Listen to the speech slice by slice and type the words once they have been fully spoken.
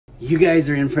You guys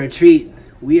are in for a treat.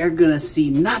 We are gonna see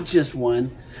not just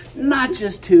one, not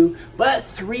just two, but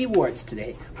 3 warts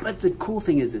today. But the cool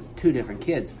thing is it's 2 different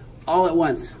kids all at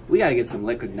once. We gotta get some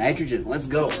liquid nitrogen. Let's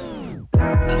go.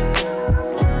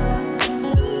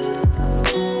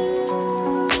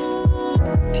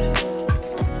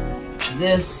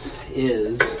 This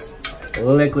is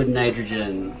liquid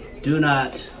nitrogen. Do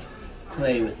not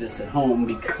play with this at home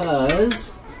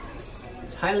because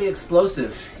it's highly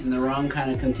explosive in the wrong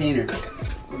kind of container.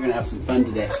 We're gonna have some fun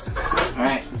today. All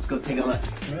right, let's go take a look.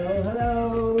 Oh,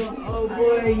 hello. Oh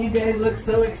boy, you guys look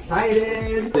so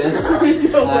excited.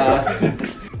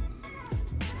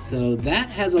 So that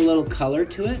has a little color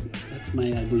to it. That's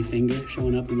my ugly finger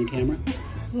showing up in the camera.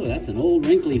 Oh, that's an old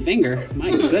wrinkly finger. My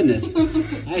goodness.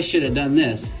 I should have done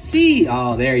this. See?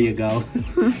 Oh, there you go.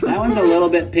 That one's a little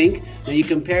bit pink. Now you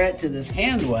compare it to this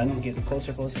hand one. Get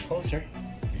closer, closer, closer.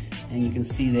 And you can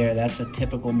see there, that's a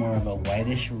typical, more of a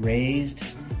whitish raised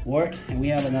wart. And we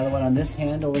have another one on this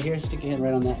hand over here. Stick your hand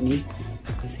right on that knee.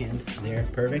 This hand, there,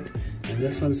 perfect. And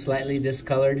this one's slightly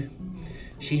discolored.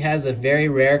 She has a very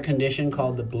rare condition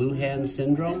called the blue hand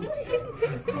syndrome.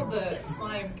 It's called the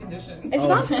slime condition. It's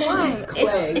not slime.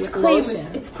 It's clay.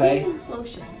 It's clay with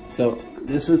lotion. So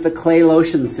this was the clay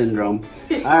lotion syndrome.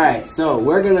 All right, so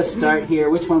we're gonna start here.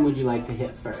 Which one would you like to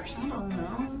hit first? I don't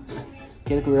know.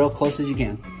 Get up real close as you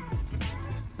can.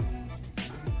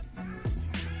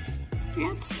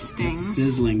 It stings. It's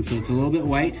sizzling, so it's a little bit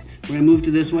white. We're gonna move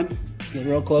to this one. Get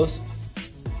real close.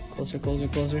 Closer, closer,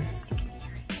 closer.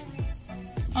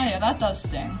 Oh yeah, that does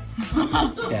sting.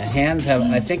 Yeah, hands have,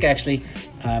 I think actually,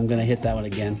 I'm gonna hit that one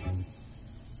again.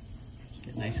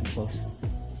 Get nice and close.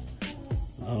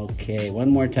 Okay, one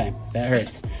more time. That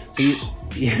hurts. So you,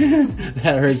 yeah,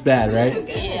 that hurts bad, right?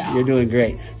 Yeah. You're doing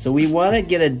great. So we wanna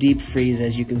get a deep freeze.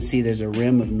 As you can see, there's a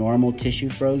rim of normal tissue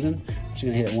frozen. I'm just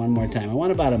gonna hit it one more time. I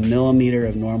want about 1 millimeter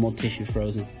of normal tissue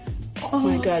frozen. Oh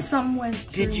my God.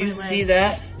 Did you see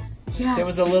that? Yeah. There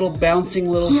was a little bouncing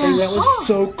little thing. That was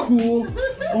so cool.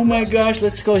 Oh my gosh,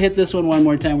 let's go hit this one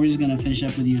more time. We're just gonna finish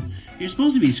up with you. You're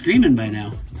supposed to be screaming by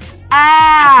now.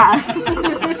 Ah!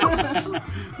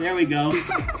 There we go.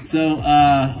 So,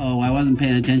 oh, I wasn't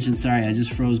paying attention. Sorry, I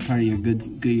just froze part of your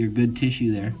good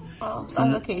tissue there. Oh,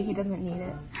 that's okay. He doesn't need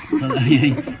it. So,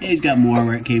 yeah, he's got more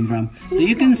where it came from. So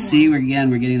you can see, we're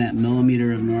getting that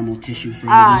millimeter of normal tissue frozen.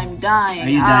 I'm dying. Are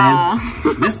you dying?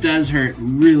 This does hurt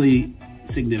really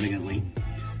significantly.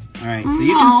 All right, so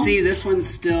you can see this one's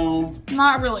still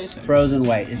Not really frozen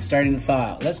white. It's starting to thaw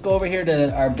out. Let's go over here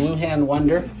to our blue hand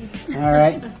wonder. All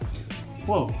right.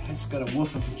 Whoa, I just got a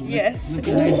woof of Yes.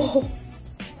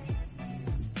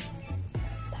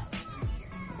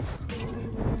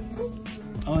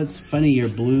 Oh, it's funny, your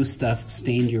blue stuff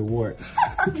stained your wart.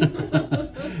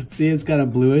 See, it's kind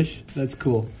of bluish. That's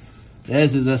cool.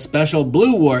 This is a special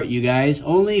blue wart, you guys,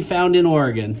 only found in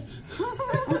Oregon.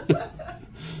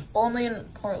 Only in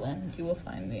Portland you will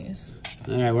find these.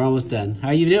 All right, we're almost done. How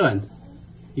you doing?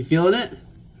 You feeling it?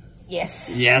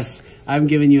 Yes. Yes, I'm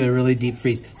giving you a really deep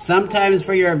freeze. Sometimes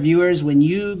for your viewers, when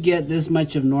you get this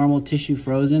much of normal tissue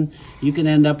frozen, you can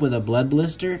end up with a blood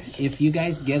blister. If you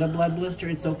guys get a blood blister,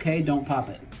 it's okay, don't pop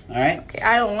it, all right? Okay,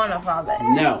 I don't want to pop it.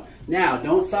 No. Now,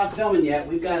 don't stop filming yet.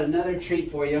 We've got another treat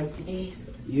for you.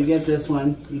 You get this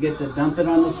one. You get to dump it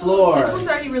on the floor. This one's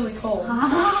already really cold.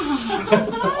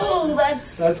 Oh,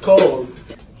 That's cold.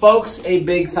 Folks, a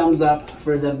big thumbs up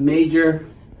for the major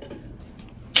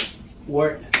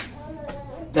wart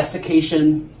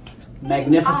desiccation,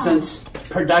 magnificent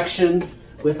production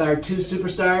with our 2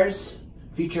 superstars,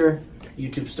 future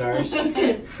YouTube stars.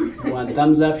 One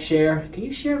thumbs up, share. Can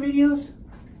you share videos?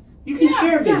 You can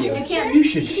share videos. you can. You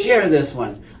should share this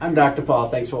one. I'm Dr. Paul.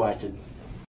 Thanks for watching.